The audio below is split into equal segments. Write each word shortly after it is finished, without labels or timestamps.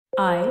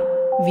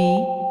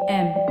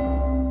IVM.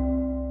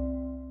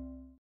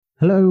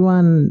 Hello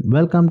everyone,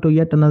 welcome to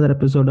yet another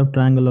episode of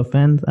Triangle of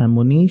Fans. I'm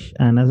Monish,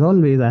 and as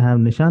always, I have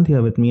Nishant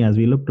here with me as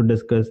we look to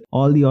discuss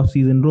all the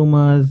off-season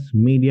rumors,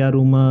 media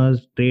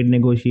rumors, trade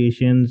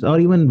negotiations, or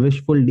even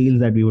wishful deals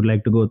that we would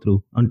like to go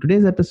through. On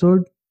today's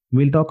episode,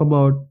 we'll talk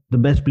about the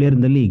best player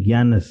in the league,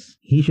 Giannis.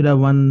 He's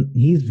won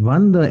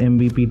the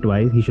MVP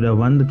twice. He should have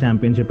won the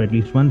championship at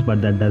least once,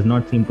 but that does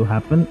not seem to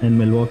happen in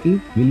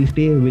Milwaukee. Will he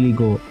stay? Will he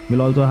go?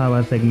 We'll also have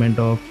our segment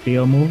of stay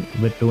or move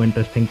with two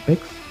interesting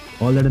picks.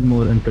 All that and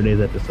more in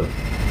today's episode.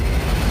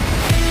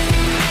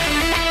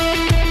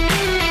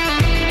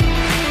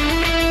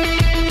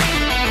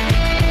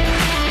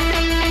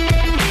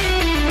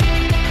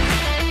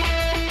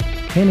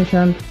 Hey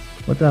Nishant,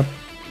 what's up?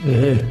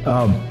 Hey,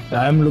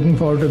 I'm looking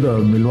forward to the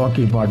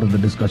Milwaukee part of the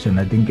discussion.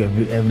 I think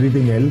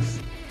everything else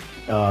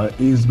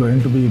is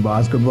going to be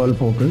basketball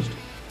focused.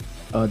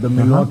 The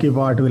Milwaukee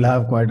part will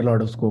have quite a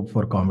lot of scope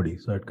for comedy.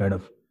 So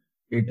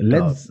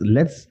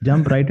Let's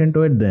jump right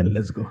into it then.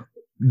 let's go.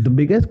 The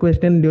biggest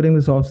question during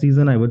this off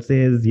season, I would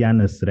say, is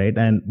Giannis, right?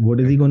 And what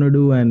is he going to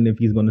do? And if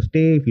he's going to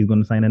stay, if he's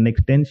going to sign an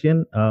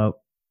extension,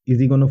 is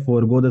he going to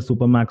forego the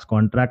supermax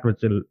contract,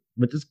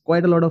 which is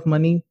quite a lot of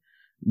money,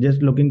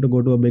 just looking to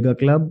go to a bigger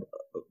club?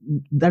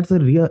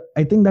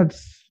 I think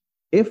that's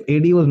if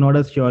AD was not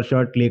a sure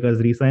shot Lakers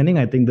re-signing,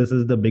 I think this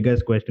is the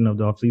biggest question of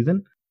the off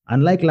season.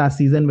 Unlike last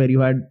season where you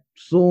had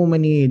so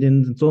many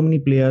agents and so many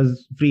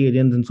players, free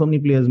agents, and so many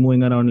players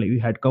moving around, like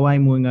you had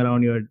Kawhi moving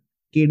around, you had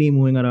KD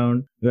moving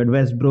around, you had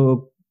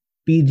Westbrook,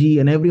 PG,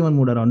 and everyone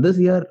moved around. This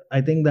year,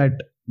 I think that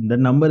the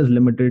number is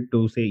limited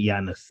to, say,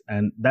 Giannis,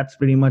 and that's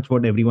pretty much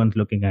what everyone's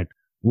looking at.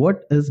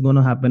 What is going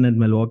to happen in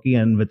Milwaukee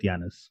and with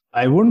Giannis?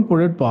 I wouldn't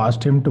put it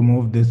past him to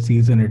move this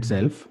season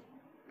itself.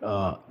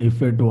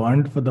 If it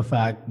weren't for the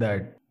fact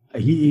that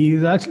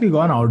he's actually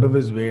gone out of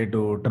his way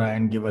to try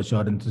and give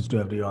assurances to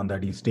everyone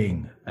that he's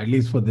staying, at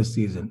least for this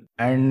season.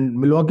 And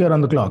Milwaukee are on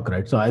the clock,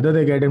 right? So either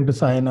they get him to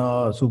sign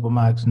a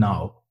supermax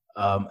now,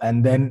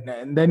 and then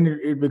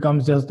it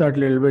becomes just that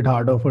little bit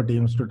harder for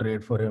teams to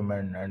trade for him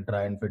and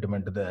try and fit him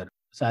into their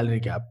salary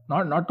cap.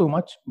 Not too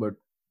much, but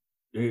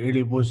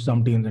it'll push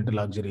some teams into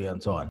luxury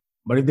and so on.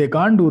 But if they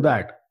can't do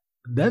that,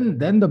 then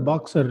the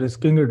Bucks are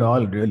risking it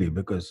all, really,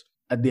 because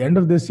at the end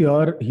of this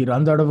year, he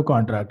runs out of a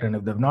contract, and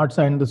if they've not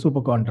signed the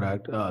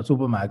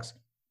supermax,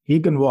 he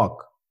can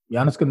walk.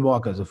 Giannis can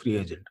walk as a free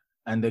agent,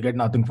 and they get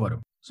nothing for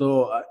him.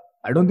 So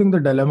I don't think the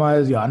dilemma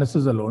is Giannis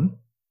is alone.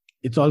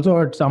 It's also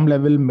at some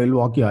level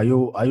Milwaukee. Are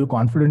you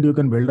confident you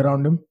can build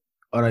around him,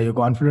 or are you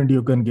confident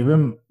you can give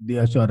him the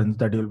assurance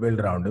that you'll build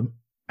around him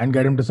and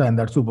get him to sign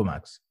that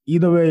supermax?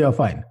 Either way, you're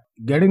fine.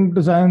 Getting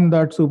to sign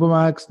that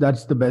supermax,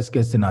 that's the best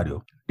case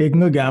scenario.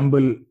 Taking a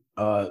gamble,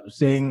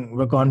 saying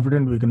we're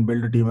confident we can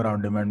build a team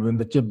around him and win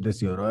the chip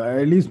this year, or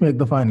at least make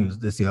the finals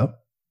this year.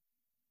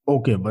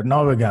 Okay, but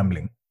now we're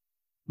gambling,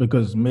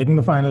 because making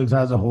the finals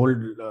has a whole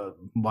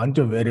bunch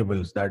of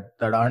variables that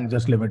aren't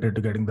just limited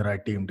to getting the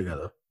right team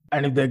together.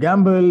 And if they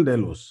gamble, they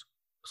lose.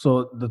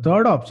 So the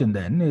third option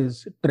then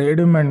is trade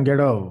him and get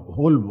a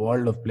whole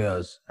world of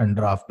players and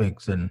draft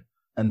picks and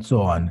so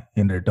on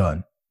in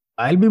return.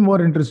 I'll be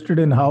more interested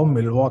in how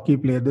Milwaukee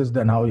play this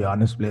than how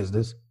Giannis plays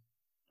this,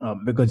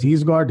 because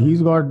he's got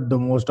the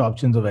most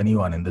options of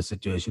anyone in this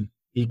situation.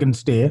 He can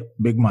stay,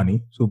 big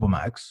money,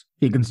 supermax.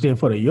 He can stay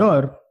for a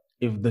year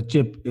if the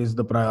chip is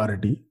the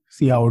priority,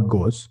 see how it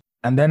goes.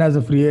 And then as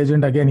a free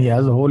agent, again, he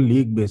has a whole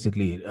league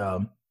basically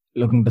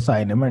looking to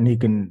sign him, and he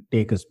can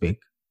take his pick.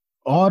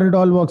 Or it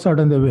all works out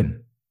and they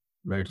win,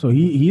 right? So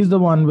he's the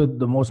one with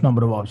the most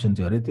number of options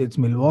here. It's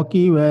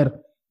Milwaukee where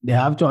they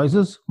have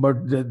choices, but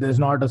there's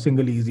not a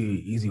single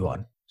easy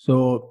one.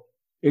 So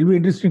it'll be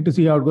interesting to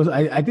see how it goes.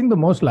 I think the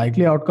most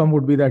likely outcome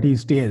would be that he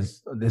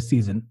stays this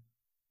season,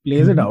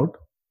 plays it out.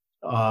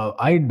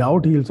 I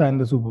doubt he'll sign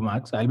the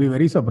supermax. I'll be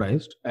very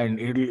surprised, and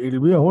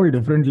it'll be a whole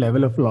different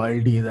level of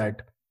loyalty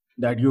that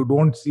you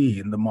don't see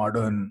in the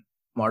modern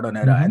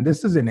era. And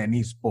this is in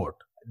any sport.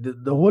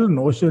 The whole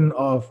notion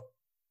of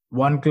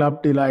one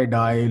club till I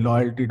die,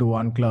 loyalty to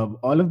one club,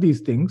 all of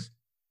these things.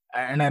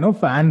 And I know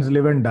fans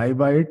live and die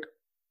by it,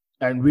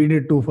 and we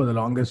did too for the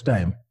longest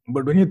time.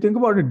 But when you think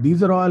about it,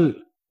 these are all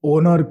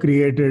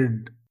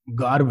owner-created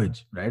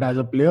garbage, right? As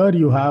a player,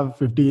 you have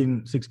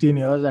 15, 16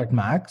 years at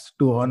max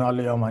to earn all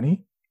your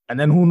money. And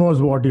then who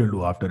knows what you'll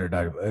do after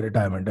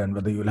retirement and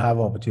whether you'll have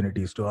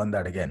opportunities to earn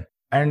that again.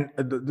 And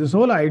this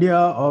whole idea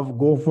of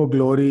go for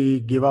glory,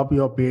 give up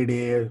your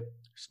payday,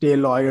 stay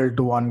loyal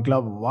to one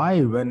club.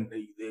 Why? When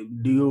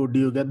do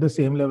you get the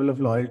same level of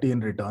loyalty in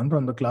return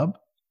from the club?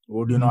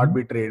 Would you not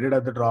be traded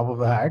at the drop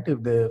of a hat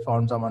if they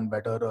found someone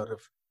better, or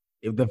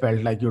if they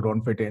felt like you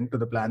don't fit into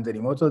the plans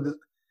anymore? So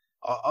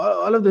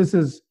all of this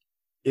is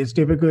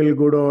typical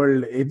good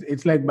old.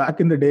 It's like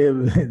back in the day,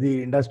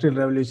 the Industrial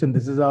Revolution.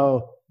 This is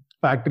how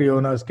factory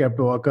owners kept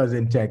workers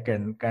in check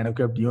and kind of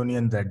kept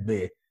unions at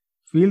bay.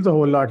 Feels a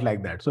whole lot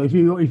like that. So if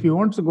you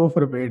want to go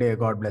for a payday,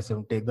 God bless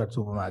him, take that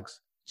supermax,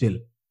 chill.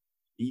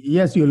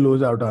 Yes, you'll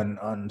lose out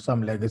on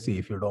some legacy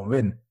if you don't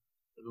win,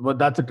 but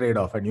that's a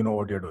trade-off, and you know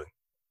what you're doing.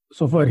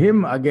 So for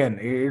him, again,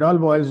 it all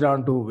boils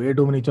down to way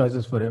too many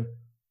choices for him.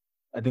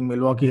 I think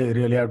Milwaukee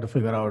really have to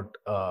figure out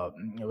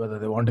whether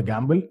they want to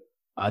gamble.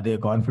 Are they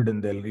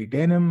confident they'll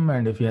retain him?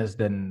 And if yes,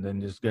 then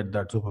just get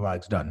that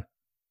Supermax done.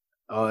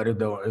 Or if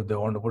they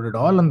want to put it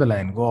all on the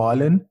line, go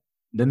all in,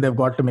 then they've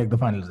got to make the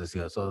finals this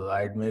year. So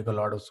I'd make a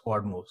lot of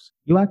squad moves.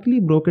 You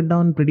actually broke it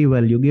down pretty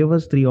well. You gave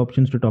us three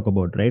options to talk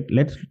about, right?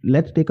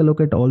 Let's take a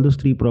look at all those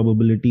three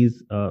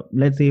probabilities.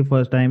 Let's say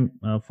first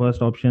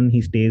option,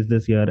 he stays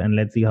this year, and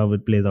let's see how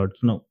it plays out.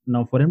 So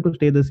now for him to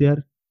stay this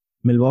year,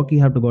 Milwaukee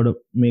have to go to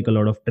make a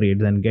lot of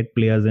trades and get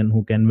players in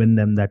who can win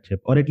them that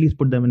chip, or at least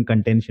put them in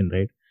contention,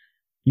 right?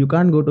 You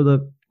can't go to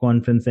the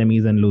conference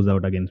semis and lose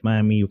out against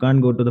Miami. You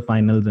can't go to the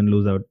finals and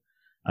lose out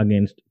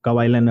against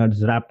Kawhi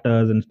Leonard's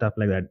Raptors and stuff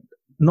like that.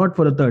 Not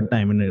for the third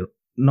time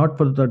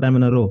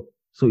in a row.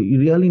 So you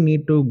really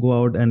need to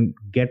go out and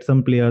get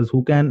some players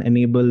who can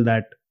enable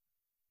that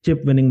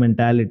chip winning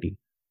mentality.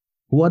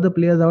 Who are the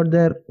players out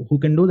there who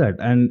can do that?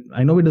 And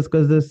I know we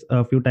discussed this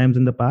a few times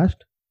in the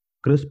past.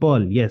 Chris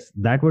Paul, yes,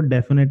 that would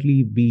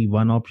definitely be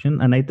one option.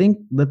 And I think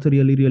that's a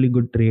really, really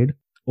good trade.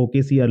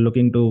 OKC are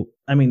looking to,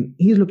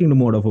 he's looking to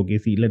more of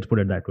OKC, let's put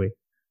it that way.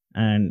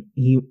 And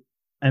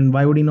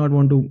why would he not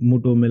want to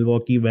move to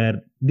Milwaukee where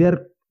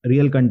they're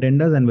real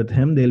contenders, and with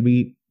him, they'll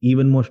be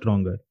even more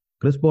stronger?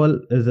 Chris Paul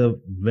is a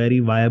very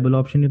viable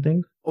option, you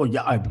think? Oh,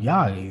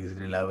 yeah, he's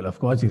reliable. Of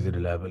course, he's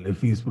reliable.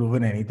 If he's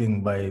proven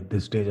anything by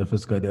this stage of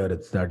his career,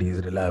 it's that he's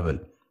reliable.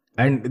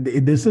 And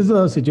this is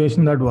a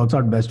situation that works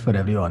out best for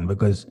everyone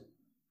because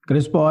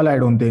Chris Paul, I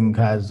don't think,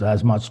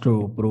 has much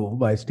to prove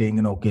by staying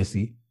in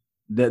OKC.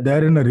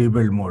 They're in a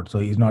rebuild mode, so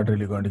he's not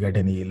really going to get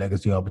any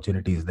legacy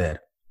opportunities there.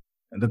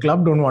 And the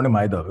club don't want him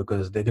either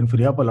because they can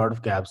free up a lot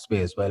of cap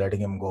space by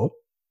letting him go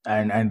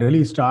and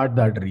really start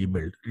that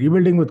rebuild.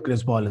 Rebuilding with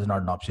Chris Paul is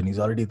not an option. He's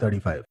already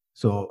 35.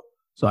 So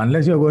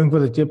unless you're going for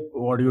the chip,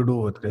 what do you do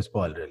with Chris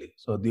Paul really?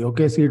 So the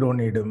OKC don't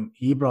need him.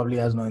 He probably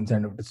has no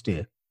incentive to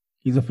stay.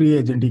 He's a free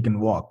agent. He can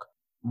walk.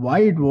 Why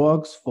it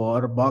works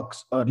for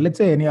Bucks or let's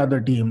say any other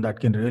team that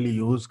can really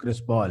use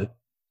Chris Paul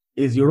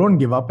is you don't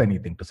give up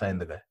anything to sign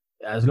the guy.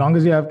 As long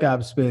as you have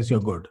cap space,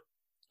 you're good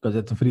because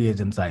it's a free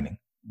agent signing.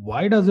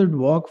 Why does it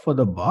work for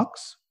the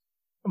Bucks?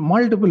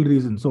 Multiple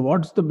reasons. So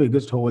what's the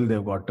biggest hole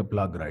they've got to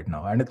plug right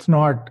now? And it's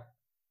not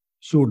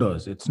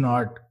shooters. It's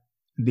not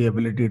the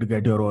ability to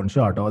get your own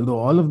shot. Although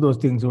all of those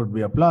things would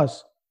be a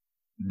plus,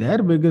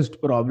 their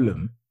biggest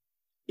problem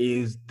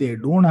is they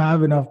don't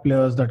have enough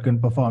players that can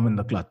perform in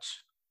the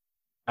clutch.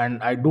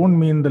 And I don't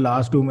mean the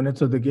last 2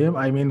 minutes of the game.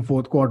 I mean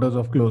fourth quarters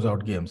of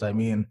closeout games. I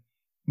mean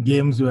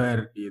games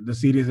where the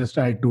series is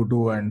tied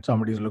 2-2 and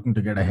somebody's looking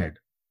to get ahead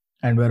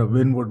and where a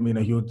win would mean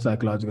a huge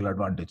psychological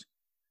advantage.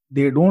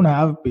 They don't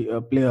have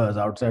players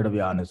outside of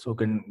Giannis who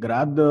can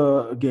grab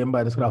the game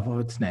by the scruff of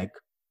its neck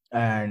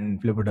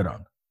and flip it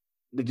around.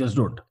 They just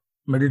don't.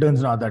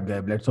 Middleton's not that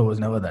guy. Bledsoe was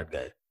never that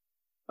guy.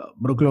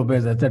 Brook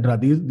Lopez, etc.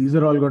 These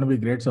are all going to be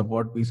great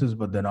support pieces,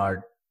 but they're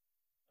not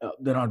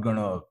going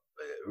to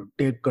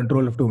take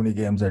control of too many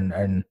games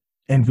and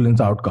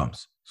influence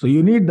outcomes. So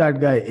you need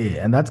that guy A,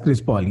 and that's Chris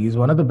Paul. He's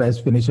one of the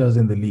best finishers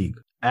in the league,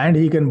 and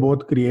he can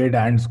both create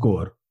and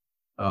score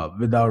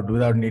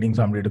without needing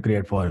somebody to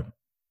create for him.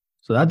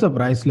 So that's a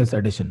priceless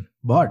addition.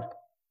 But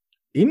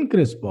in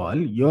Chris Paul,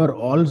 you're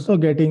also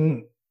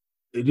getting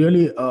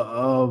really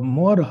a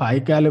more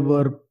high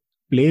caliber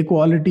play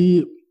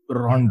quality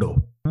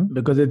Rondo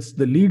because it's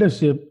the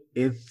leadership,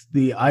 it's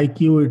the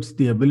IQ, it's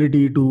the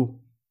ability to,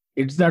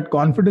 it's that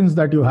confidence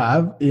that you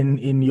have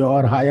in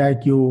your high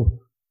IQ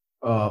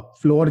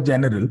floor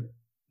general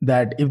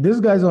that if this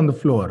guy's on the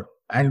floor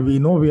and we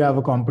know we have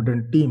a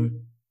competent team,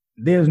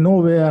 there's no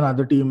way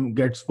another team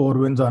gets 4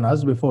 wins on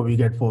us before we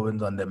get 4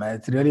 wins on them. And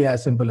it's really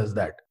as simple as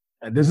that.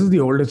 And this is the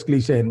oldest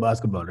cliche in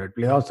basketball, right?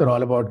 Playoffs are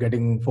all about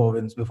getting 4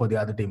 wins before the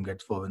other team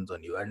gets 4 wins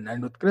on you.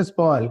 And with Chris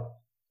Paul,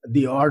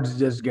 the odds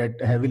just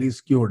get heavily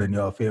skewed in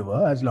your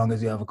favor as long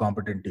as you have a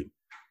competent team.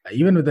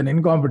 Even with an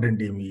incompetent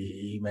team,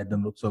 he made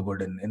them look so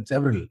good in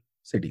several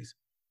cities.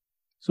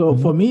 So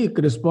for me,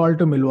 Chris Paul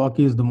to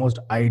Milwaukee is the most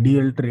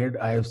ideal trade.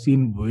 I have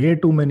seen way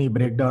too many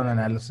breakdown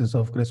analysis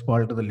of Chris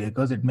Paul to the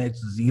Lakers. It makes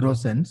zero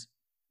sense,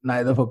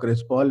 neither for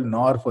Chris Paul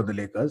nor for the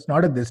Lakers.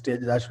 Not at this stage.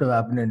 That should have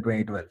happened in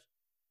 2012.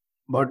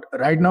 But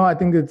right now, I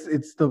think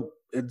it's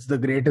the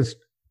greatest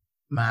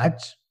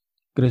match.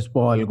 Chris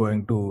Paul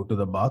going to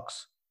the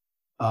Bucks.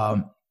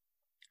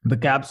 The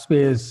cap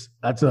space,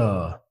 that's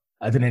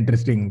an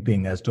interesting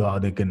thing as to how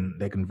they can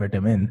fit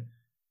him in.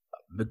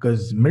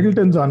 Because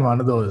Middleton's on one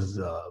of those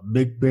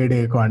big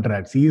payday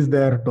contracts. He's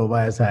their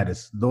Tobias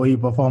Harris, though he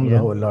performs a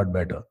whole lot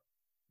better.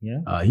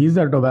 Yeah, he's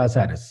their Tobias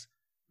Harris.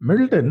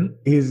 Middleton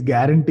is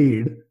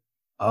guaranteed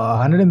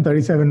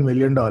 $137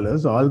 million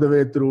all the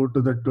way through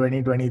to the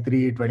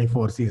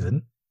 2023-24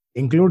 season,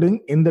 including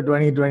in the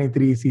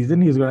 2023 season,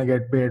 he's going to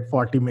get paid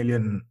 $40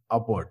 million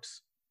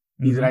upwards.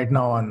 He's right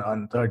now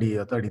on 30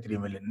 or 33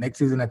 million. Next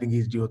season, I think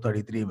he's due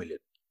 33 million.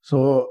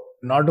 So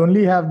not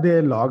only have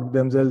they locked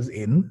themselves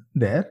in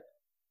there,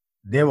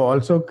 they've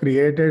also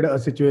created a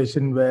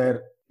situation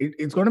where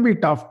it's going to be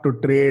tough to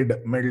trade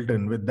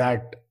Middleton with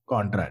that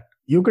contract.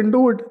 You can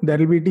do it. There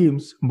will be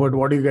teams, but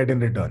what do you get in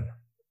return?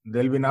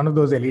 There'll be none of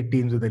those elite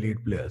teams with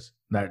elite players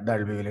that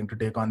will be willing to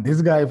take on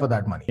this guy for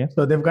that money. Yeah.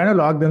 So they've kind of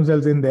locked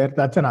themselves in there.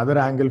 That's another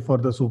angle for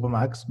the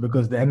Supermax,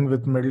 because then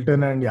with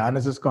Middleton and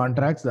Giannis's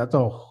contracts, that's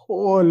a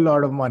whole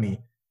lot of money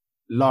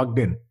locked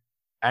in.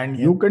 And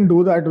you can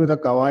do that with a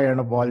Kawhi and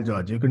a Paul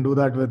George. You can do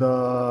that with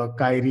a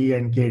Kyrie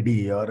and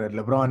KD or a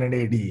LeBron and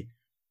AD.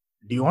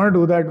 Do you want to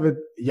do that with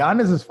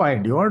Giannis? Is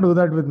fine. Do you want to do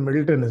that with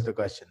Middleton is the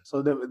question.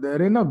 So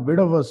they're in a bit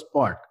of a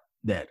spot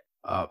there.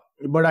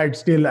 But I'd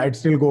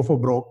still go for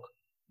broke.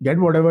 Get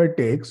whatever it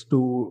takes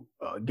to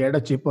get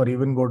a chip or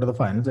even go to the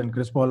finals. And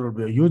Chris Paul would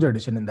be a huge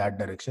addition in that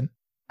direction.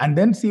 And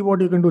then see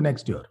what you can do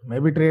next year.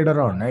 Maybe trade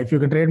around. If you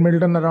can trade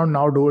Middleton around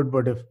now, do it.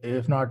 But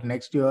if not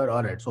next year,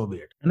 all right, so be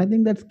it. And I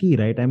think that's key,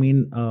 right? I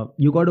mean,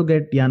 you got to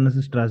get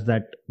Giannis's trust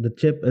that the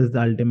chip is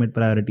the ultimate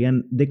priority.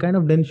 And they kind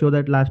of didn't show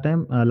that last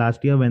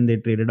year when they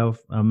traded off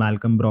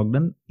Malcolm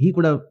Brogdon. He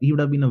would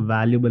have been a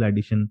valuable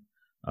addition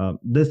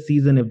this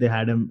season if they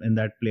had him in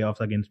that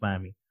playoffs against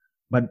Miami.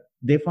 But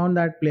they found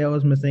that player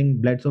was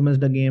missing. Bledsoe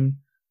missed a game.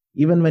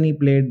 Even when he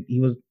played, he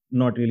was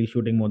not really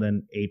shooting more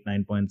than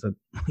 8-9 points.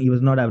 He was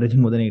not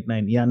averaging more than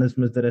 8-9. Giannis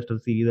missed the rest of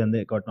the series and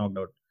they got knocked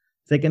out.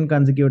 Second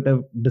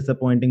consecutive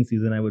disappointing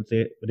season, I would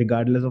say,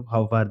 regardless of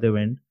how far they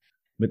went.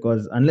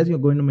 Because unless you're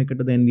going to make it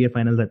to the NBA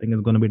Finals, I think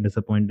it's going to be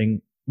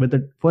disappointing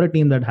for a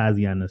team that has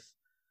Giannis.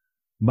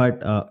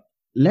 But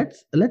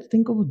let's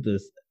think about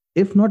this.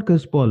 If not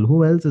Chris Paul,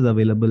 who else is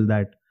available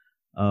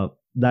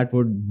that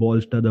would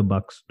bolster the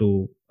Bucks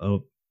to a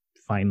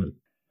final?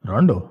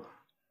 Rondo.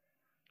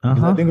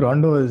 I think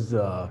Rondo is...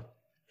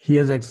 he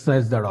has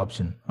exercised that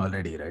option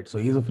already, right? So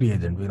he's a free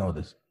agent. We know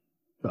this.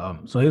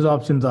 So his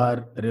options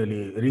are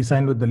really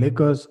re-sign with the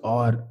Lakers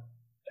or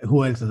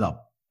who else is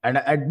up. And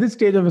at this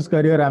stage of his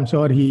career, I'm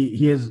sure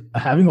he is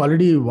having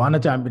already won a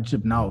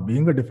championship now.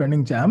 Being a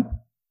defending champ,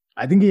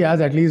 I think he has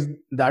at least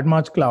that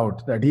much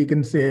clout that he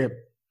can say,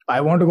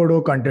 I want to go to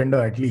a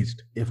contender at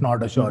least, if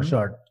not a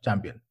sure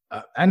champion.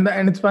 And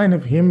it's fine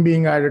if him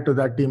being added to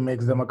that team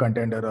makes them a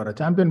contender or a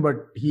champion, but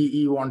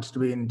he wants to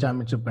be in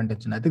championship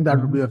contention. I think that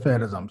would be a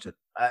fair assumption.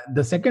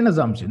 The second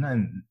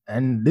assumption,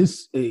 and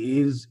this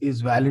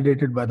is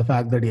validated by the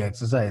fact that he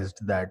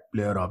exercised that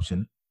player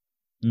option,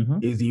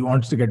 is he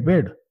wants to get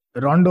paid.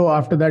 Rondo,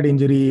 after that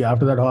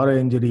horror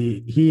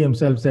injury, he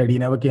himself said he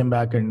never came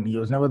back and he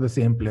was never the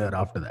same player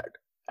after that.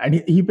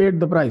 And he paid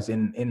the price.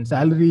 In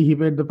salary, he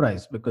paid the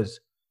price because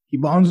he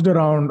bounced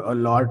around a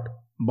lot.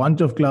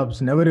 Bunch of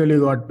clubs, never really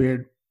got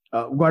paid.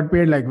 Got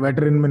paid like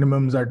veteran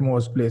minimums at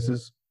most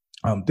places.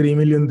 3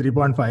 million,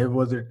 3.5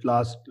 was it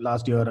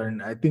last year,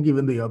 and I think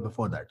even the year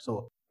before that.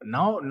 So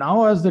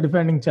now as the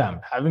defending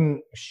champ,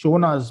 having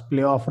shown us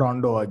playoff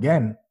Rondo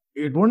again,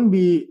 it wouldn't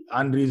be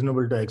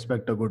unreasonable to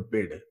expect a good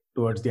payday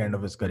towards the end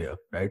of his career,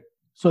 right?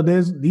 So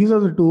these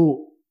are the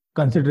two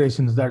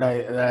considerations that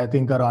I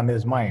think are on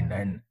his mind,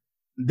 and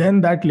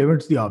then that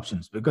limits the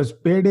options because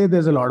payday,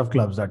 there's a lot of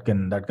clubs that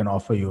can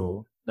offer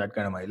you that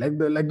kind of money.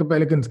 Like the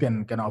Pelicans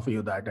can offer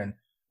you that, and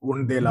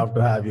wouldn't they love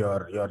to have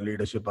your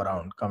leadership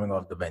around coming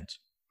off the bench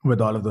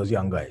with all of those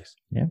young guys?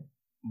 Yeah.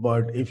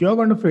 But if you're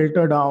going to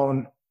filter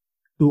down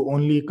to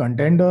only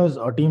contenders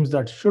or teams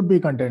that should be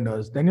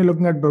contenders, then you're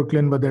looking at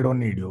Brooklyn, but they don't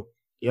need you.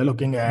 You're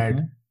looking at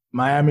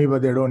Miami,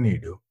 but they don't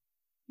need you.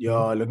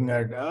 You're looking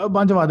at a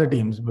bunch of other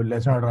teams, but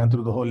let's not run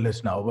through the whole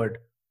list now. But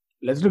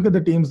let's look at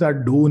the teams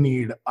that do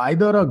need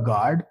either a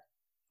guard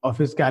of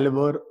his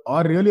caliber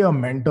or really a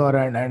mentor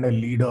and a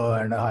leader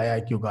and a high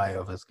IQ guy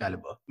of his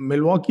caliber.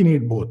 Milwaukee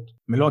need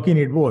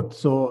both.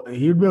 So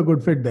he'd be a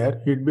good fit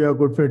there. He'd be a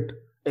good fit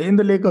in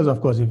the Lakers,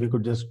 of course, if he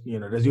could just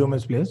resume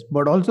his place,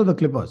 but also the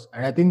Clippers.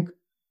 And I think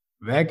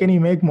where can he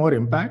make more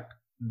impact?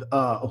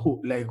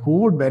 Who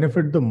would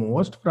benefit the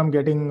most from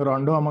getting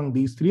Rondo among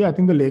these three? I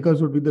think the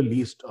Lakers would be the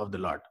least of the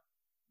lot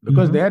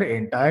because they're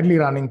entirely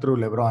running through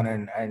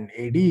LeBron and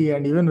AD,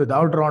 and even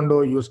without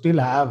Rondo, you still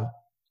have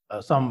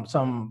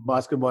some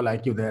basketball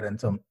IQ there and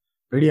some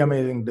pretty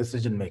amazing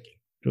decision making.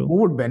 True. Who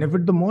would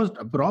benefit the most?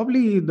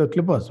 Probably the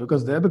Clippers,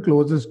 because they're the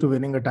closest to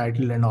winning a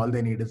title and all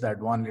they need is that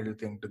one little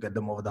thing to get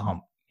them over the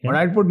hump. Yeah. But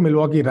I'd put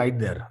Milwaukee right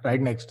there,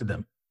 right next to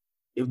them.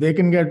 If they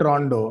can get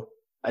Rondo,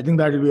 I think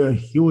that will be a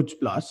huge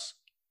plus.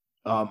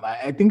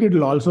 I think it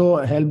will also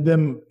help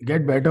them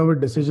get better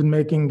with decision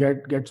making,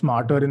 get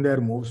smarter in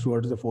their moves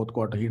towards the fourth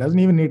quarter. He doesn't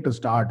even need to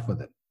start for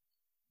them.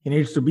 He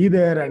needs to be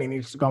there and he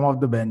needs to come off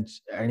the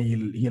bench and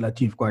he'll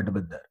achieve quite a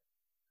bit there.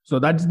 So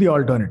that's the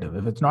alternative.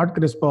 If it's not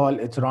Chris Paul,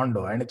 it's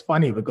Rondo. And it's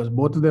funny because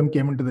both of them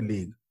came into the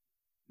league.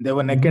 They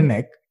were neck and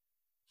neck.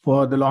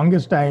 For the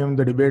longest time,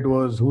 the debate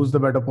was who's the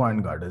better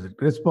point guard? Is it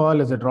Chris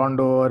Paul? Is it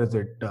Rondo? Or is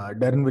it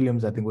Deron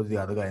Williams? I think was the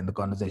other guy in the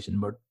conversation.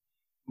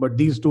 But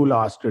these two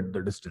lasted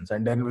the distance.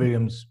 And Deron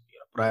Williams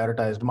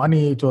prioritized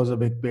money, chose a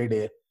big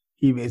payday.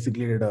 He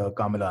basically did a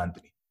Carmelo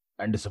Anthony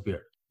and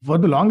disappeared. For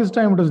the longest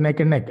time, it was neck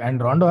and neck.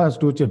 And Rondo has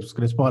 2 chips.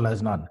 Chris Paul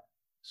has none.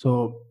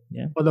 So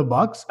for the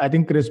Bucks, I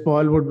think Chris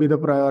Paul would be the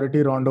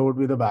priority. Rondo would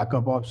be the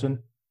backup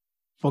option.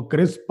 For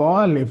Chris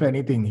Paul, if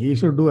anything, he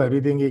should do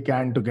everything he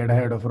can to get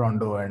ahead of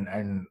Rondo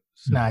and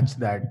snatch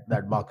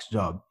that Bucks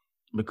job,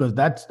 because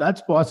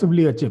that's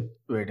possibly a chip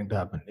waiting to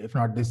happen. If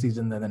not this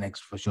season, then the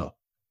next for sure.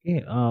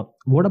 Okay,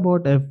 what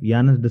about if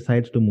Giannis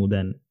decides to move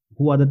then?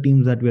 Who are the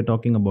teams that we're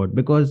talking about?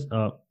 Because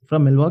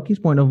from Milwaukee's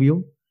point of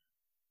view,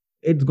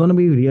 it's going to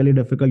be really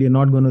difficult. You're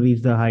not going to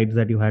reach the heights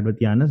that you had with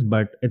Giannis,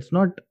 but it's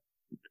not.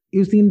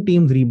 You've seen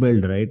teams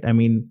rebuild, right? I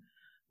mean,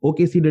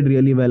 OKC did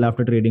really well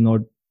after trading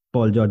out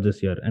Paul George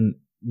this year, and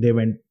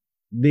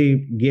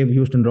they gave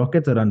Houston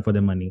Rockets a run for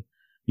their money.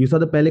 You saw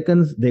the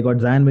Pelicans; they got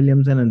Zion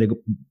Williamson and they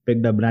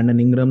picked up Brandon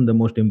Ingram, the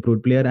most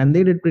improved player, and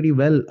they did pretty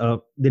well.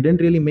 They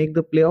didn't really make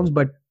the playoffs,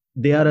 but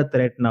they are a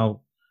threat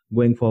now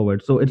going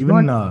forward. So it's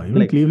even not even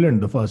like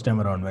Cleveland the first time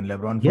around when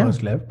LeBron yeah,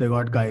 first left, they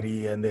got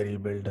Kyrie and they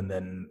rebuilt, and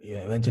then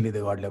eventually they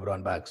got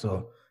LeBron back.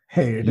 So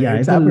hey, yeah,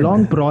 it's it's a happened.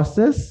 long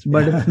process,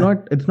 but Yeah.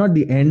 it's not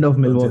the end of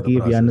Don't say the Milwaukee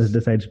if Giannis process.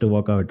 decides to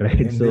walk out,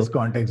 right? In this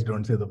context,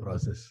 don't say the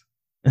process.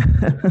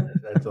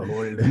 That's a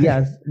whole.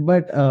 yes,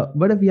 but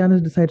if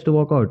Giannis decides to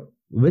walk out,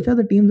 which are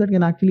the teams that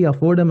can actually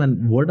afford him,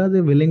 and what are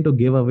they willing to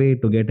give away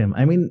to get him?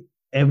 I mean,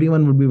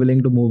 everyone would be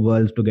willing to move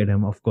worlds to get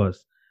him, of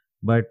course,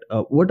 but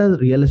what are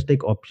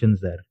realistic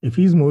options there? If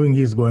he's moving,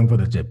 he's going for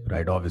the chip,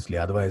 right? Obviously,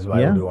 otherwise,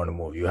 why Yeah, would you want to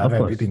move? You have of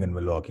course. everything in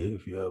Milwaukee.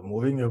 If you're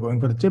moving, you're going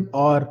for the chip,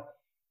 or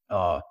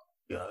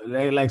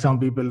like some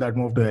people that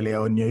move to LA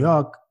or New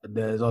York,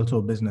 there's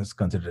also business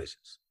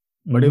considerations.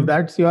 But if Mhm.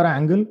 that's your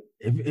angle,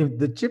 if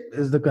the chip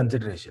is the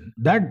consideration,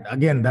 that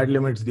again that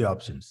limits the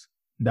options.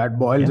 That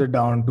boils Yeah. it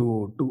down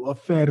to a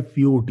fair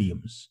few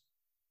teams.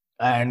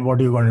 And what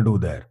are you going to do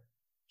there?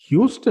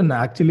 Houston,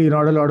 actually,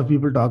 not a lot of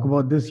people talk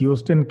about this.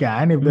 Houston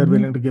can, if they're Mhm.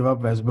 willing to give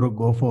up Westbrook,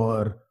 go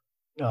for.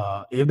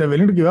 If they're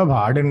willing to give up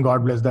Harden,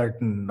 God bless that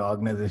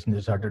organization,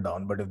 just shut it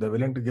down. But if they're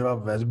willing to give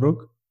up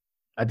Westbrook,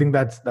 I think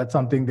that's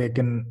something they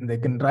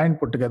can try and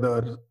put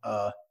together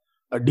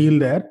a deal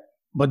there.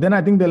 But then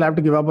I think they'll have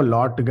to give up a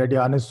lot to get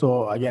Giannis.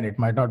 So again, it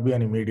might not be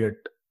an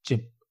immediate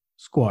chip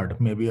squad.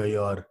 Maybe a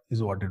year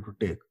is what it would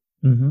take.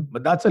 Mhm.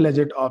 But that's a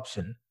legit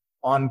option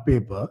on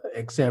paper,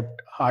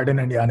 except Harden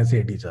and Giannis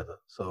hate each other.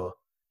 So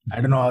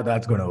I don't know how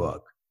that's going to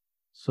work.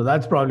 So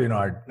that's probably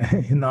not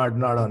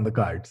not on the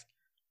cards.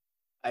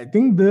 I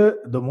think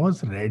the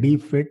most ready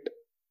fit,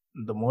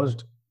 the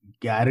most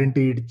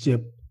guaranteed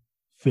chip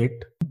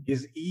fit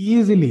is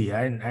easily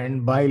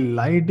and by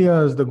light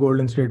years the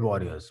Golden State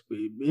Warriors.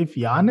 If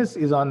Giannis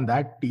is on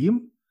that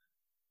team,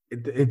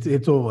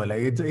 it's over.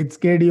 Like it's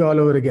KD all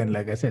over again.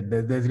 Like I said,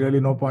 there's really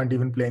no point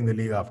even playing the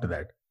league after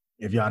that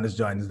if Giannis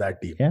joins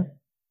that team. Yeah.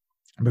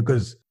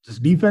 Because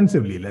just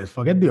defensively, let's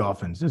forget the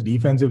offense. Just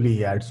defensively,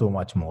 he had so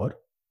much more.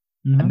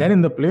 Mhm. And then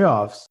in the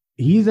playoffs,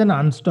 he's an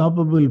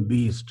unstoppable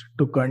beast.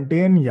 To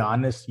contain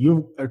Giannis,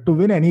 to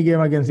win any game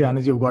against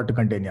Giannis, you've got to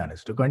contain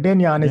Giannis. To contain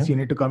Giannis, Yeah. you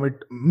need to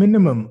commit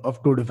minimum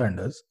of 2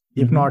 defenders,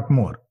 if Mhm. not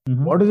more.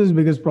 Mhm. What is his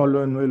biggest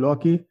problem in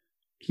Milwaukee?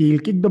 He'll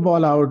kick the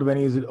ball out when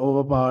he's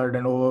overpowered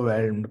and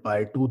overwhelmed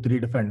by 2-3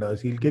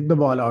 defenders. He'll kick the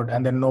ball out,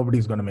 and then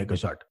nobody's going to make a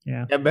shot.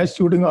 Yeah. The best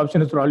shooting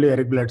option is probably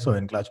Eric Bledsoe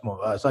in clutch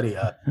moments.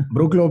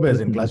 Brook Lopez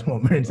in clutch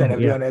moments, and Oh,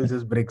 yeah. everyone else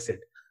just bricks it,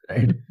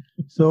 right?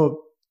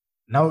 So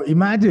now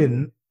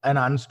imagine an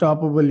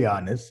unstoppable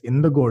Giannis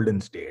in the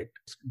Golden State,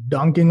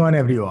 dunking on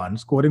everyone,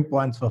 scoring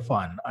points for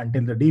fun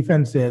until the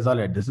defense says, all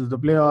right, this is the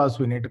playoffs,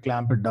 we need to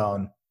clamp it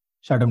down,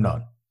 shut him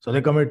down. So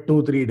they commit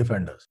 2-3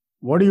 defenders.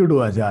 What do you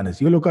do as Giannis?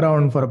 You look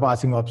around for a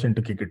passing option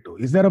to kick it to.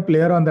 Is there a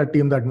player on that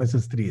team that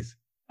misses threes?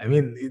 I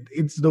mean,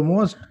 it's the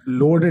most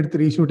loaded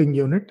 3 shooting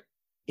unit,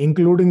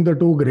 including the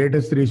 2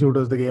 greatest 3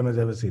 shooters the game has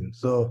ever seen.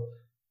 So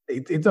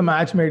it's a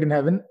match made in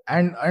heaven.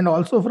 And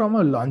also from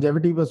a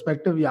longevity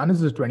perspective,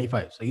 Giannis is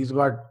 25. So he's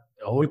got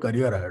a whole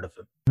career ahead of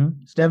him.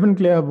 Mhm. Steph and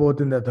Clay are both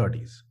in their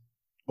 30s.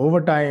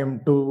 Over time,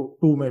 2,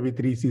 maybe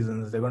 3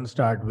 seasons, they're going to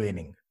start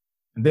waning.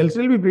 They'll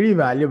still be pretty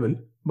valuable,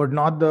 but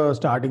not the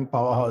starting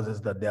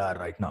powerhouses that they are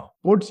right now.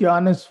 Puts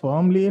Giannis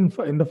firmly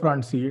in the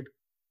front seat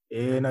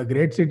in a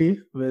great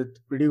city with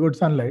pretty good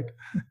sunlight,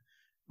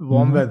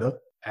 warm Mhm. weather,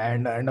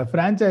 and a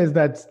franchise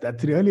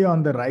that's really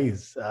on the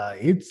rise.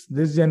 It's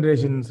this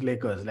generation's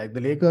Lakers. Like the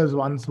Lakers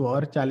once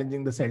were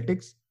challenging the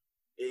Celtics.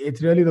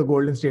 It's really the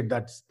Golden State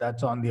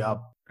that's on the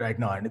up right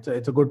now, and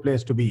it's a good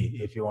place to be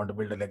if you want to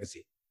build a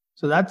legacy.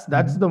 So that's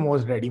the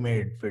most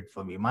ready-made fit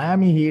for me.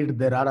 Miami Heat,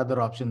 there are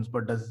other options,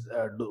 but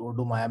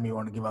do Miami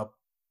want to give up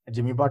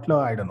Jimmy Butler?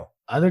 I don't know.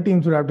 Other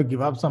teams would have to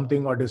give up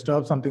something or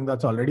disturb something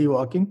that's already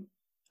working.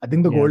 I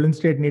think the Yeah. Golden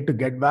State need to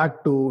get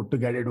back to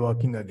get it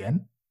working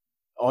again.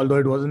 Although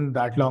it wasn't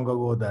that long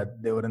ago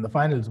that they were in the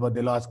finals, but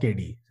they lost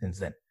KD since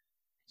then.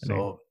 So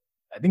Right.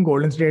 I think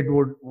Golden State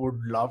would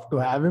love to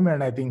have him,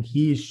 and I think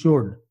he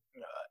should,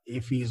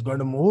 if he's going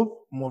to move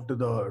to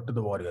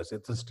the Warriors.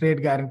 It's a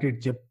straight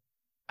guaranteed chip,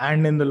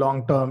 and in the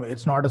long term,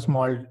 it's not a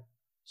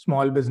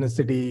small business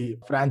city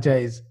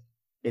franchise.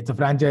 It's a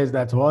franchise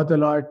that's worth a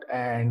lot,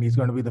 and he's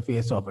going to be the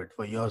face of it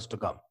for years to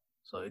come.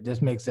 So it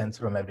just makes sense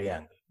from every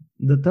angle.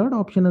 The third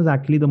option is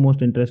actually the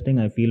most interesting,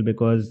 I feel,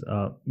 because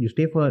you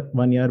stay for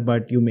 1 year,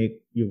 but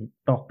you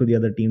talk to the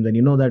other teams, and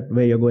you know that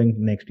where you're going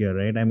next year,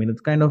 right? I mean,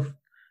 it's kind of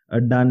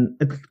done.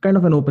 It's kind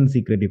of an open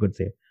secret, you could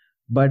say.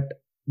 But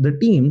the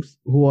teams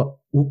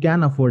who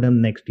can afford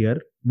him next year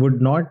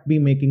would not be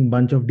making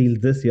bunch of deals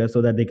this year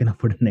so that they can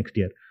afford him next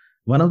year.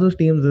 One of those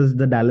teams is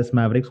the Dallas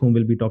Mavericks, whom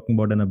we'll be talking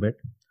about in a bit.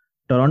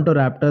 Toronto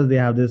Raptors, they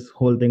have this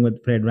whole thing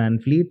with Fred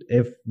VanVleet.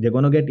 If they're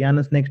going to get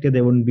Giannis next year,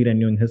 they wouldn't be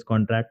renewing his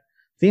contract.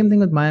 Same thing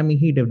with Miami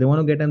Heat. If they want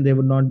to get him, they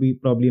would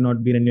probably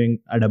not be renewing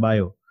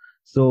Adebayo.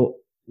 So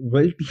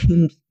will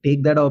teams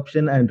take that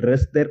option and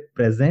risk their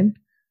present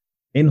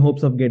in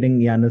hopes of getting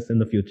Giannis in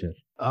the future?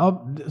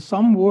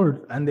 Some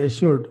would, and they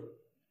should,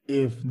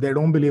 if they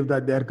don't believe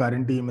that their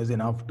current team is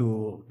enough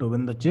to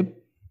win the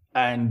chip,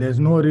 and there's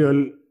no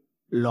real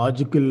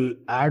logical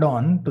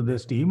add-on to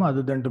this team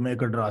other than to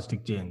make a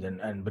drastic change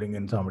and bring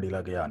in somebody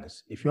like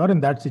Giannis. If you're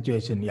in that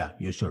situation, yeah,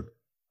 you should.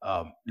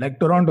 Like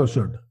Toronto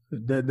should.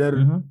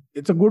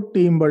 It's a good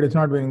team, but it's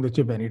not winning the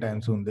chip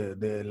anytime soon.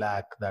 They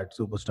lack that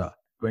superstar,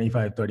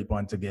 25, 30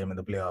 points a game in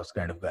the playoffs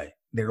kind of guy.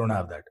 They don't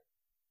have that.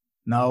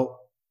 Now,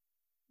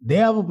 they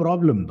have a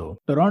problem though.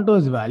 Toronto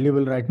is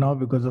valuable right now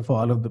because of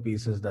all of the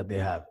pieces that they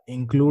have,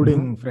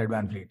 including Fred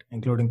VanVleet,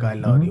 including Kyle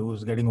Lowry,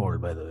 who's getting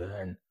old, by the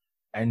way,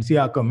 and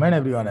Siakam and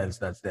everyone else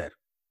that's there.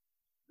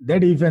 Their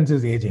defense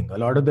is aging. A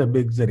lot of their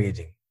bigs are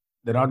aging.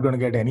 They're not going to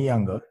get any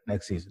younger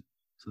next season.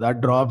 So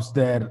that drops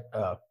their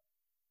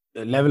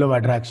level of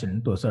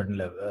attraction to a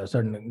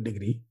certain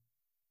degree.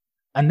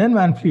 And then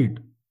VanVleet.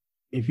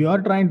 If you are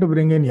trying to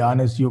bring in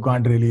Giannis, you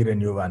can't really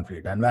renew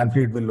VanVleet. And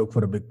VanVleet will look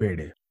for a big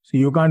payday. So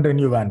you can't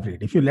renew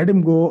VanVleet. If you let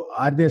him go,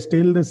 are they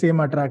still the same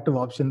attractive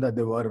option that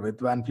they were with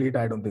VanVleet?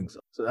 I don't think so.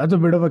 So that's a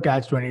bit of a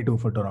catch-22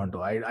 for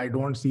Toronto. I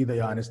don't see the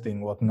Giannis thing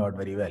working out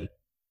very well.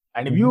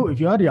 And if you're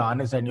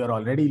Giannis and you're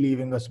already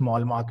leaving a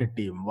small market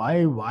team,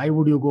 why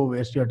would you go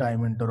waste your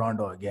time in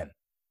Toronto again?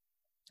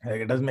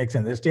 Like, it doesn't make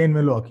sense. They stay in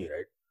Milwaukee,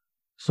 right?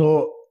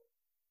 So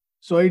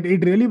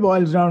it really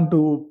boils down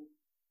to,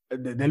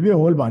 there'll be a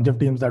whole bunch of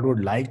teams that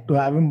would like to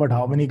have him, but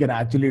how many can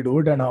actually do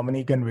it and how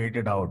many can wait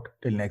it out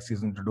till next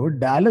season to do it?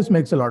 Dallas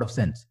makes a lot of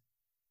sense.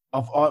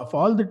 Of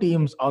all the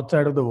teams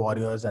outside of the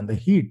Warriors and the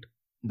Heat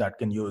that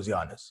can use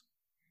Giannis,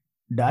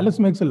 Dallas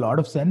makes a lot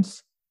of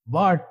sense,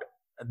 but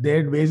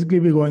they'd basically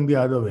be going the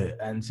other way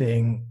and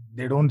saying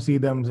they don't see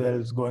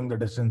themselves going the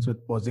distance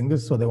with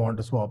Porzingis, so they want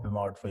to swap him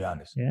out for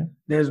Giannis. Yeah.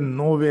 There's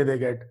no way they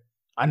get,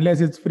 unless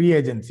it's free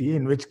agency,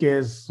 in which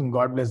case,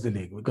 God bless the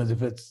league. Because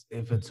if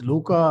it's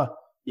Luka,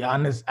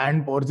 Giannis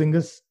and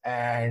Porzingis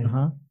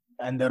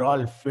and they're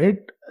all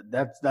fit,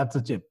 that's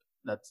a chip.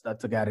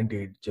 That's a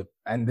guaranteed chip.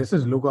 And this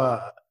is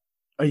Luka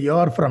a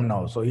year from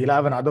now, so he'll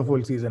have another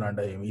full season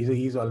under him.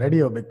 He's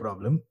already a big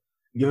problem.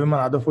 Give him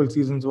another full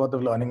season's worth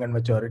of learning and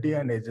maturity,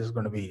 and it's just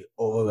going to be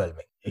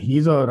overwhelming.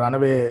 He's a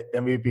runaway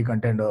MVP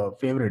contender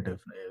favorite, if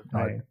not,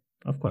 right.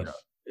 Of course.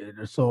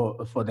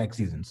 So for next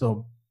season.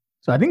 So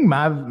I think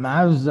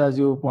Mavs, as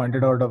you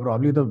pointed out, are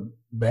probably the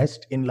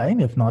best in line,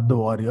 if not the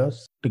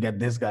Warriors, to get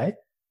this guy.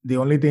 The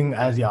only thing,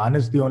 as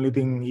Giannis, the only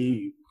thing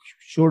he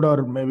should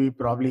or maybe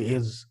probably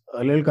is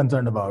a little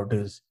concerned about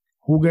is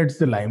who gets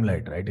the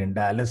limelight, right, in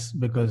Dallas,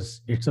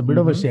 because it's a bit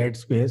of a shared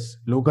space.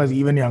 Luka's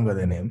even younger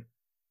than him.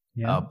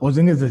 Yeah.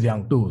 Porzingis is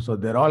young too, so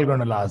they're all going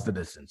to last the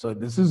distance. So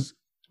this is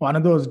one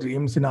of those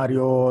dream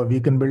scenario. We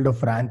can build a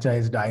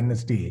franchise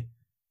dynasty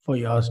for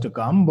years to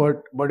come,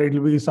 but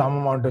it'll be some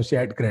amount of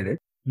shared credit,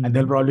 and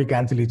they'll probably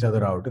cancel each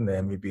other out in the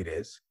MVP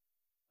race,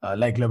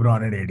 like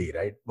LeBron and AD,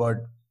 right? But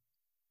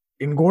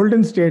in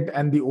Golden State,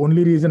 and the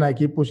only reason I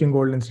keep pushing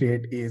Golden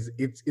State is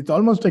it's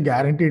almost a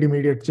guaranteed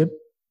immediate chip,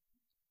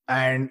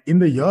 and in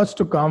the years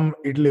to come,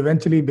 it'll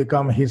eventually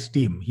become his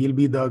team. He'll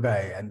be the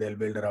guy, and they'll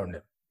build around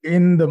him.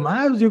 In the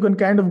Mavs, you can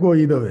kind of go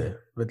either way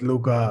with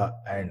Luka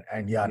and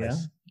Giannis.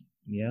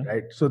 Yeah.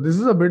 Right. So this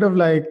is a bit of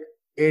like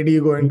AD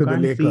going to the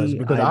Lakers,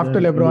 because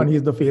after LeBron,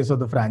 he's the face of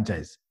the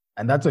franchise.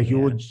 And that's a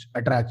huge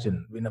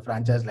attraction in a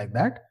franchise like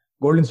that.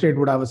 Golden State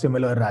would have a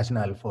similar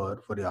rationale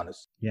for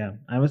Giannis. Yeah.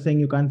 I was saying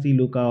you can't see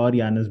Luka or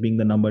Giannis being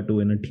the number 2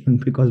 in a team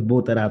because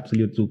both are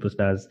absolute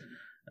superstars.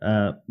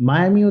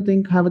 Miami, you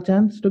think, have a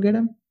chance to get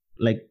him?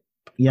 Like,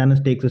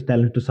 Giannis takes his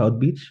talent to South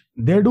Beach?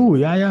 They do,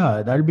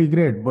 yeah, that'll be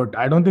great. But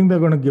I don't think they're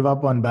going to give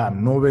up on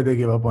Bam. No way they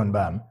give up on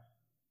Bam.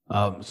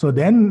 So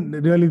then,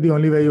 really, the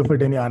only way you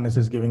fit in Giannis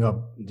is giving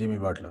up Jimmy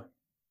Butler.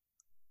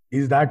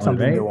 Is that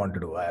something they want to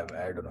do? I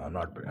don't know. I'm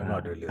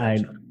not really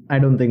sure. I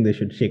don't think they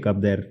should shake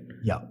up their.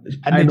 Yeah,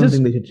 and I don't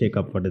think they should shake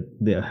up what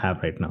they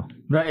have right now.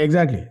 Right,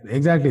 exactly.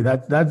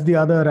 That's the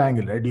other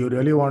angle, right? You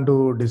really want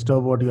to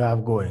disturb what you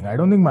have going. I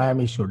don't think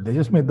Miami should. They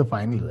just made the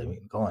finals. I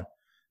mean, come on,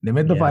 they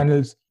made the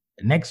finals.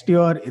 Next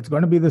year, it's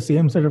going to be the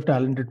same set of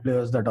talented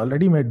players that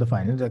already made the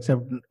finals,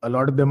 except a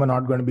lot of them are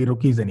not going to be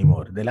rookies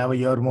anymore. They'll have a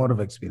year more of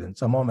experience,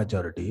 some more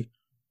maturity,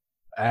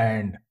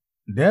 and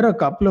they're a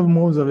couple of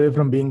moves away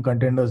from being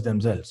contenders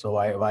themselves. So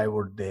why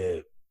would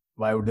they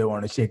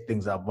want to shake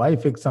things up? Why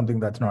fix something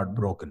that's not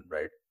broken,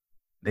 right?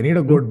 They need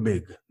a good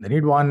big. They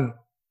need one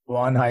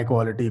high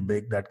quality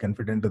big that can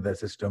fit into their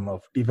system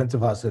of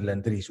defensive hustle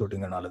and 3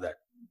 shooting and all of that.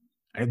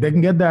 And if they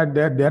can get that,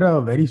 they're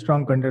a very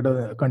strong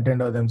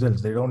contender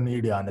themselves. They don't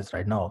need Giannis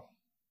right now.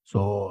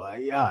 So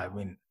I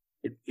mean,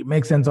 it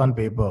makes sense on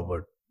paper,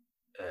 but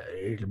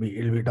it'll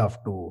be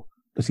tough to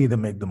to see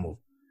them make the move.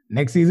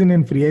 Next season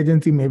in free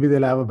agency, maybe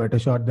they'll have a better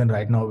shot than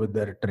right now with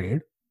their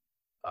trade.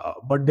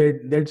 But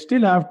they'd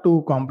still have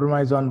to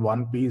compromise on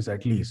one piece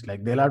at least.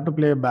 Like they'll have to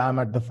play Bam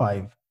at the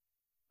 5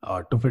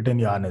 to fit in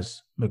Giannis,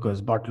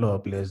 because Butler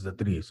plays the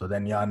 3. So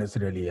then Giannis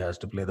really has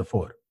to play the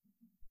 4.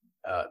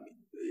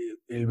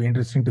 It'll be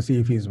interesting to see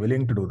if he's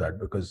willing to do that,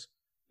 because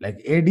like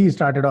AD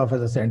started off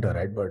as a center,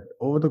 right? But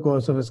over the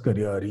course of his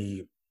career,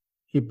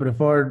 he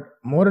preferred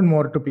more and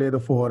more to play the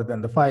 4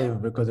 than the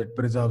 5 because it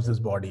preserves his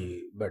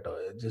body better.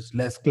 It's just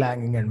less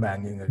clanging and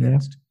banging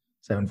against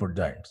 7-foot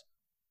giants.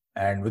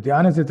 And with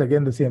Giannis, it's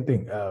again the same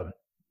thing.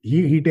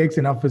 He takes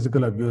enough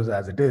physical abuse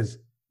as it is.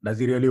 Does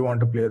he really want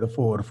to play the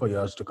 4 for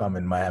years to come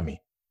in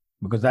Miami?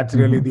 Because that's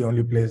really the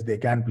only place they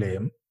can play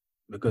him.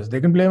 Because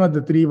they can play him at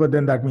the 3, but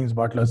then that means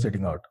Butler's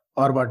sitting out.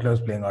 Or Butler's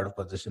playing out of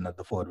position at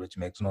the 4, which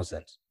makes no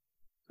sense.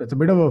 So it's a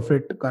bit of a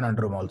fit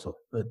conundrum also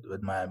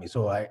with Miami.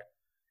 So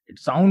it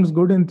sounds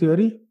good in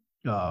theory.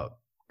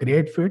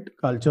 Great fit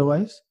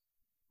culture-wise.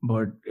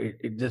 But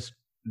it just...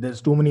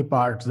 there's too many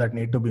parts that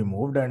need to be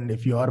moved, and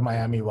if you are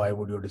Miami, why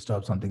would you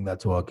disturb something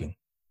that's working?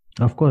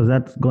 Of course,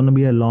 that's going to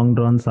be a long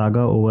drawn saga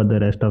over the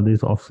rest of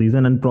this off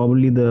season and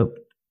probably the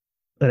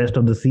rest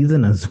of the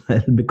season as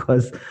well,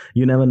 because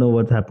you never know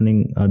what's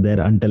happening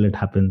there until it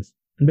happens.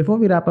 And before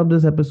we wrap up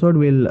this episode,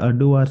 we'll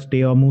do our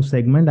stay or move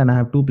segment, and I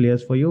have 2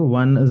 players for you.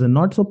 One is a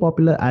not so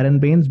popular Aaron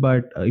Baines,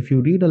 but if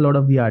you read a lot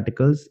of the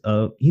articles,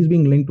 he's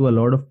being linked to a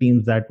lot of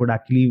teams that would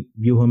actually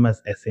view him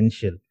as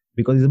essential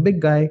because he's a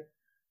big guy.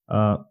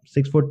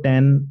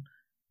 6'10",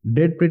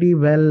 did pretty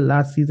well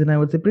last season. I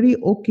would say pretty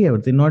okay. I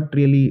would say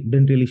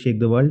didn't really shake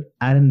the world.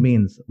 Aaron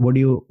Baines, what do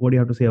you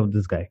have to say of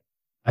this guy?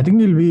 I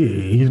think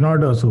he's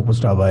not a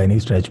superstar by any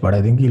stretch, but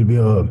I think he'll be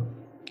a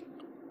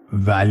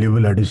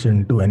valuable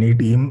addition to any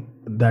team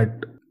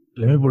that,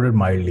 let me put it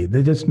mildly,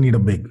 they just need a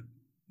big.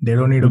 They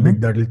don't need a big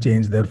that will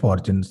change their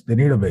fortunes. They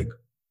need a big.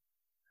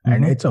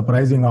 And it's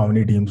surprising how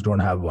many teams don't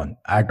have one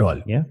at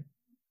all. Yeah.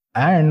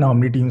 And how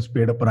many teams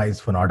paid a price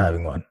for not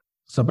having one.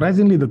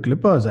 Surprisingly, the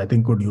Clippers, I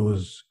think, could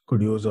use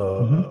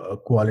a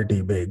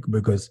quality big,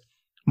 because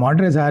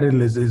Montrezl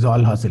Harrell is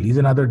all hustle. He's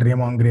another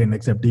Draymond Green,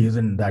 except he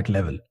isn't that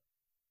level.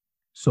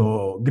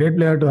 So, great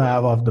player to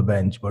have off the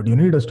bench, but you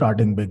need a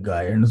starting big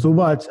guy. And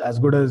Zubac, as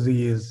good as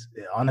he is,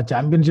 on a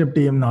championship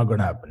team, not going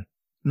to happen.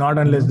 Not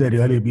unless they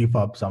really beef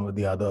up some of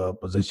the other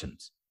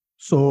positions.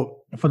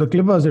 So, for the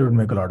Clippers, it would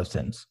make a lot of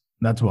sense.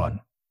 That's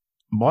one.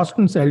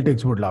 Boston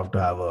Celtics would love to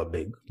have a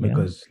big,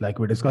 because like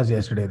we discussed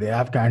yesterday, they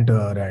have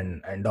Cantor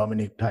and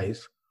Dominic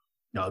Theis.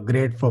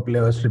 Great for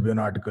Players Tribune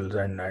articles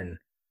and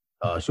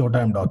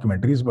Showtime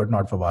documentaries, but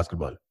not for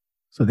basketball.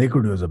 So they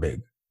could use a big,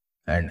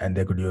 and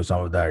they could use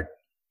some of that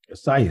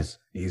size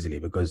easily,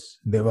 because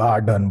they were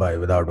hard done by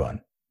without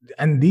one.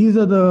 And these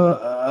are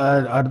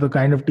the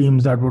kind of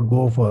teams that would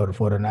go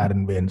for an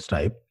Aaron Baines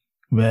type,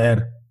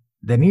 where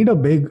they need a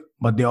big,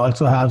 but they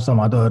also have some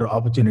other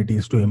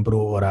opportunities to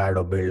improve or add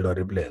or build or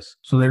replace.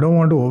 So they don't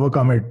want to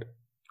overcome it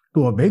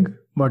to a big,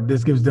 but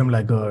this gives them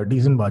like a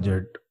decent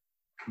budget,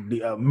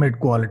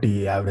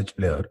 mid-quality average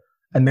player.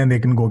 And then they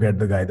can go get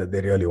the guy that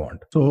they really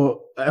want.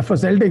 So for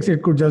Celtics,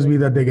 it could just be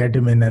that they get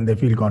him in and they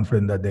feel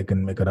confident that they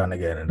can make a run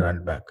again and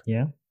run back.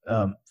 Yeah.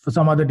 For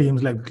some other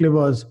teams like the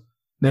Clippers,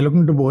 they're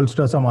looking to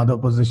bolster some other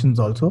positions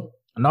also.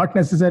 Not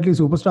necessarily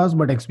superstars,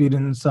 but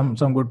experience some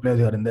good players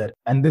here and there.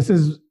 And this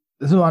is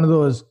one of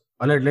those,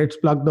 all right, let's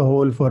plug the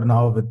hole for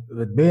now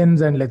with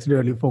Baines, and let's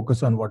really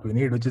focus on what we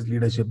need, which is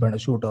leadership and a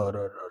shooter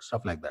or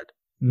stuff like that.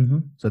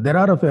 So there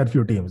are a fair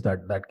few teams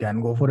that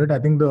can go for it. I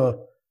think the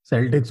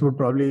Celtics would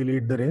probably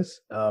lead the race.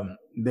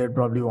 They'd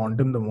probably want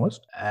him the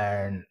most.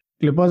 And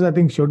Clippers, I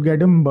think, should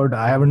get him, but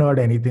I haven't heard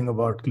anything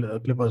about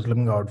Clippers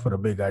looking out for a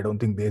big. I don't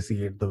think they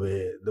see it the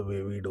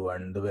way we do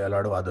and the way a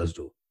lot of others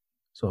do.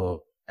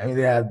 So I mean,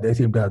 they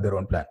seem to have their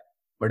own plan.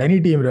 But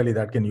any team really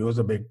that can use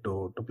a big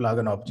to plug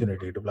an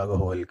opportunity, to plug a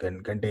hole,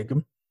 can take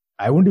him.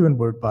 I wouldn't even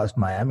put it past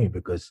Miami,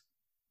 because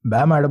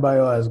Bam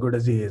Adebayo, as good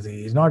as he is,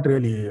 he's not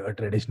really a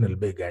traditional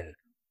big end.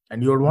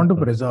 And you would want to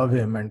preserve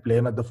him and play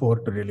him at the 4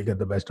 to really get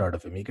the best out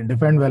of him. He can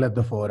defend well at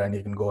the 4 and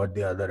he can go at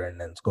the other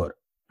end and score.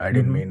 I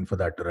didn't mean for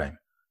that to rhyme.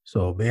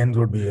 So Baines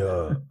would be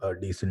a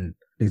decent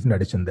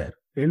addition there.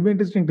 It'll be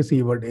interesting to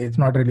see, but it's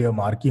not really a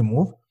marquee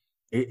move.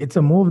 It's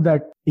a move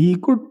that he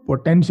could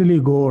potentially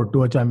go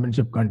to a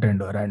championship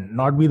contender and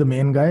not be the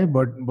main guy,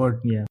 but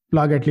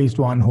plug at least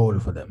one hole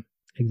for them.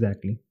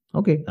 Exactly.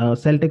 Okay.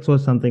 Celtics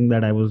was something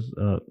that I was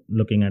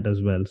looking at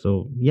as well.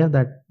 So yeah,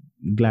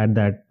 glad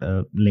that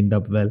linked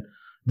up well.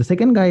 The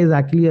second guy is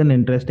actually an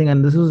interesting,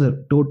 and this was a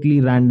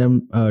totally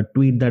random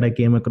tweet that I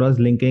came across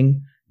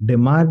linking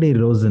DeMar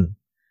DeRozan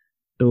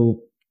to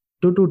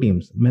two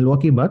teams,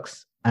 Milwaukee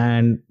Bucks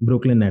and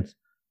Brooklyn Nets.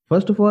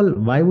 First of all,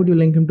 why would you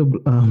link him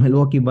to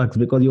Milwaukee Bucks?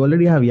 Because you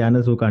already have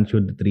Giannis who can't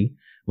shoot the 3.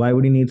 Why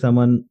would you need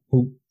someone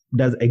who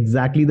does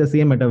exactly the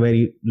same at a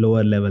very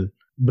lower level?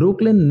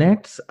 Brooklyn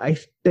Nets, I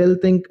still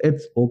think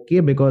it's okay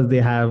because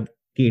they have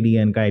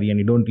KD and Kyrie and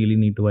you don't really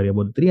need to worry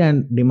about the 3.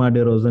 And DeMar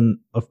DeRozan,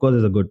 of course,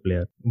 is a good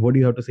player. What do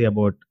you have to say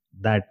about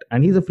that,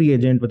 and he's a free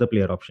agent with a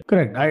player option.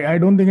 Correct. I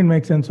don't think it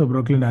makes sense for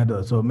Brooklyn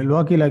either. So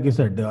Milwaukee, like you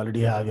said, they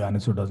already have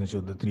Giannis who doesn't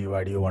shoot the three.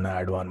 Why do you want to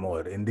add one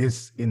more in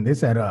this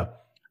era?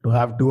 To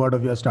have two out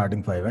of your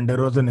starting five, and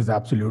DeRozan is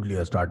absolutely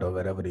a starter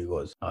wherever he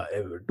goes.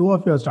 If two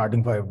of your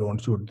starting five don't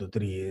shoot the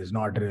three is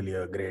not really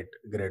a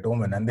great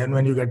omen. And then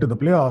when you get to the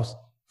playoffs,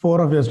 four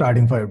of your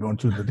starting five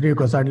don't shoot the three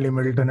because suddenly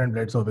Middleton and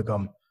Bledsoe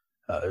become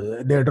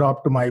they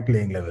drop to my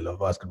playing level of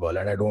basketball,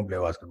 and I don't play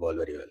basketball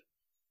very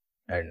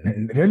well.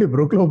 And really,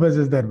 Brook Lopez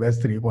is their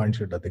best 3-point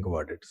shooter. Think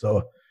about it.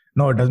 So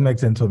no, it doesn't make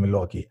sense for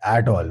Milwaukee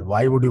at all.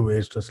 Why would you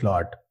waste a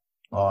slot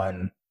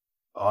on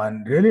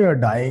really a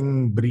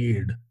dying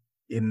breed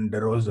in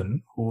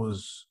DeRozan,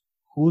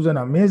 who's an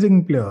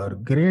amazing player,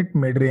 great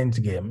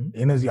mid-range game,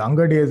 in his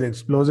younger days,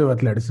 explosive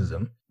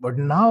athleticism. But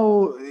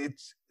now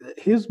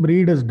his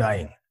breed is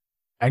dying.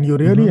 And you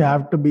really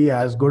have to be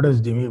as good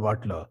as Jimmy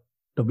Butler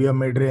to be a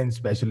mid-range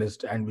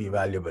specialist and be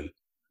valuable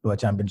to a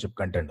championship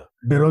contender.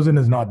 DeRozan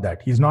is not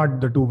that. He's not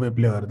the two-way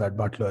player that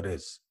Butler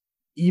is.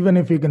 Even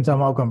if he can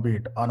somehow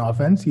compete on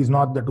offense, he's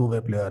not the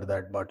two-way player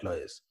that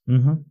Butler is.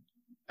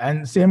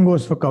 And same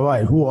goes for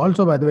Kawhi, who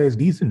also, by the way, is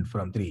decent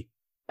from three.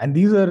 And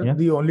these are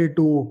the only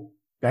two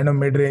kind of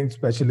mid-range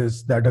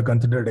specialists that are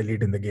considered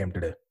elite in the game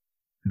today.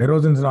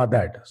 DeRozan's not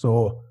that.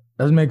 So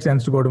it doesn't make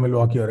sense to go to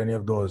Milwaukee or any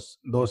of those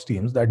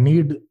teams that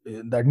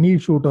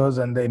need shooters,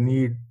 and they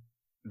need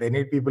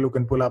people who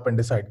can pull up and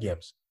decide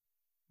games.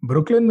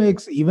 Brooklyn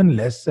makes even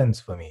less sense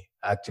for me,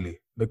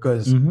 actually,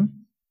 because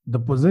the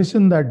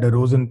position that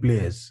DeRozan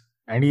plays,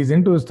 and he's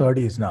into his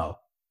 30s now.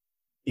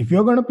 If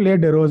you're going to play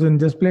DeRozan,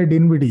 just play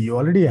Dinwiddie. You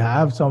already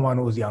have someone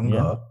who's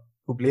younger,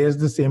 who plays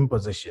the same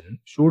position,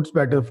 shoots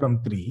better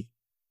from three,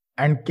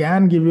 and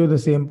can give you the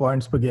same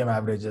points per game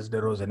average as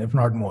DeRozan, if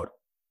not more.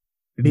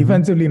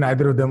 Defensively,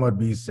 neither of them are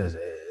beasts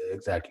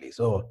exactly.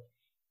 So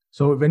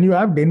when you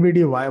have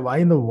Dinwiddie, why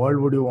in the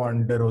world would you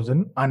want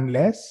DeRozan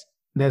unless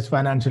there's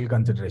financial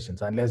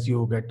considerations, unless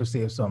you get to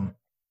save some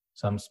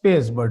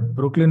space? But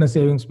Brooklyn is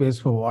saving space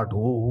for what?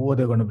 Who are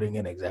they going to bring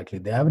in exactly?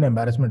 They have an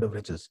embarrassment of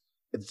riches.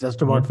 It's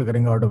just about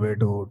figuring out a way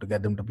to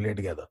get them to play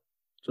together.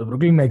 So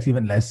Brooklyn makes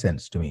even less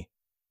sense to me.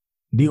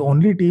 The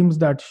only teams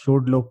that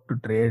should look to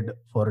trade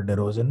for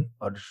DeRozan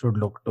or should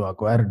look to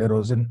acquire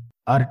DeRozan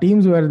are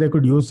teams where they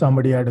could use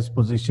somebody at his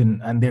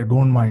position and they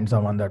don't mind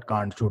someone that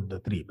can't shoot the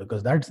three,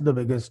 because that's the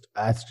biggest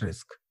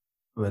asterisk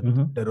with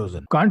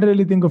DeRozan. Can't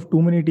really think of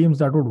too many teams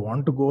that would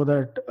want to go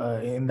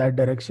in that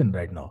direction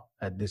right now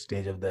at this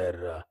stage of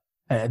their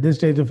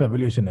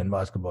evolution in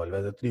basketball,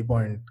 where the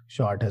 3-point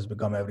shot has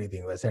become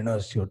everything, where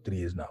centers shoot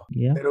threes now.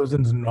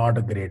 DeRozan's not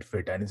a great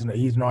fit, and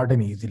he's not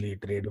an easily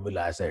tradable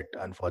asset,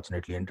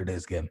 unfortunately, in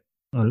today's game.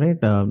 All right.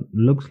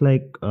 Looks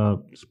like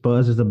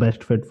Spurs is the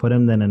best fit for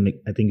him then, and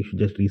I think he should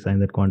just re-sign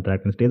that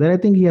contract and stay there. I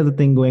think he has a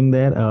thing going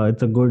there.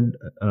 It's a good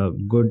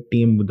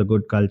team with a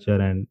good culture,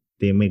 and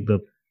they make the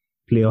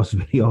playoffs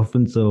very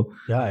often. So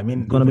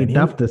it's going to be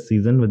tough this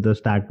season with the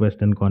stacked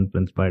Western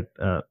Conference, but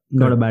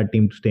not a bad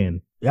team to stay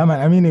in. Yeah,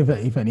 man. I mean,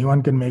 if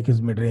anyone can make his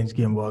mid-range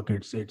game work,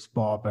 it's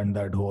Pop and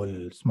that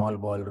whole small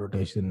ball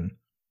rotation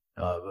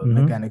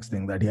mechanics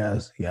thing that he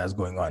has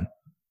going on.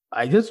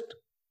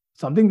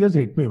 Something just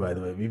hit me, by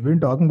the way. We've been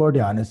talking about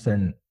Giannis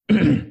and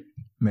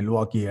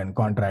Milwaukee and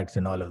contracts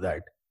and all of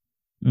that.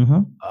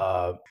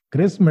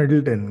 Chris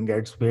Middleton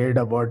gets paid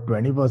about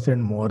 20%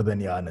 more than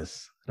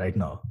Giannis right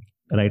now.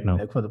 Like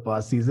for the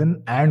past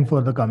season and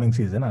for the coming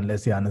season,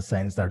 unless Giannis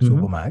signs that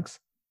Supermax.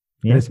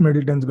 Chris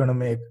Middleton's going to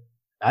make...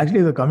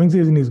 Actually, the coming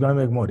season, he's going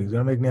to make more. He's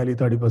going to make nearly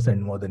 30%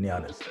 more than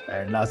Giannis.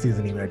 And last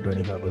season, he made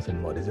 25%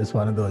 more. It's just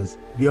one of those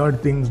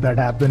weird things that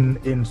happen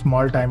in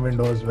small time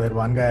windows where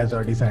one guy has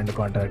already signed a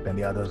contract and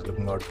the other is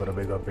looking out for a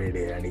bigger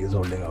payday and he's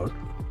holding out.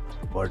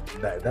 But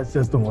that's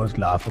just the most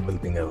laughable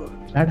thing ever.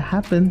 That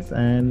happens,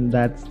 and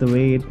that's the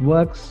way it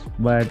works.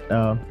 But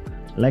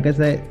like I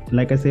say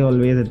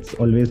always, it's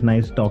always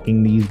nice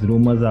talking these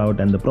rumors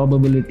out and the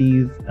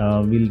probabilities.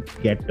 We'll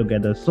get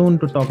together soon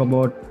to talk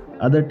about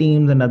other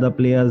teams and other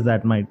players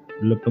that might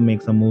look to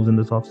make some moves in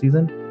this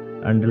offseason.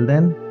 Until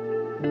then,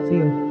 see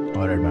you.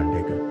 All right, man.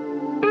 Take care.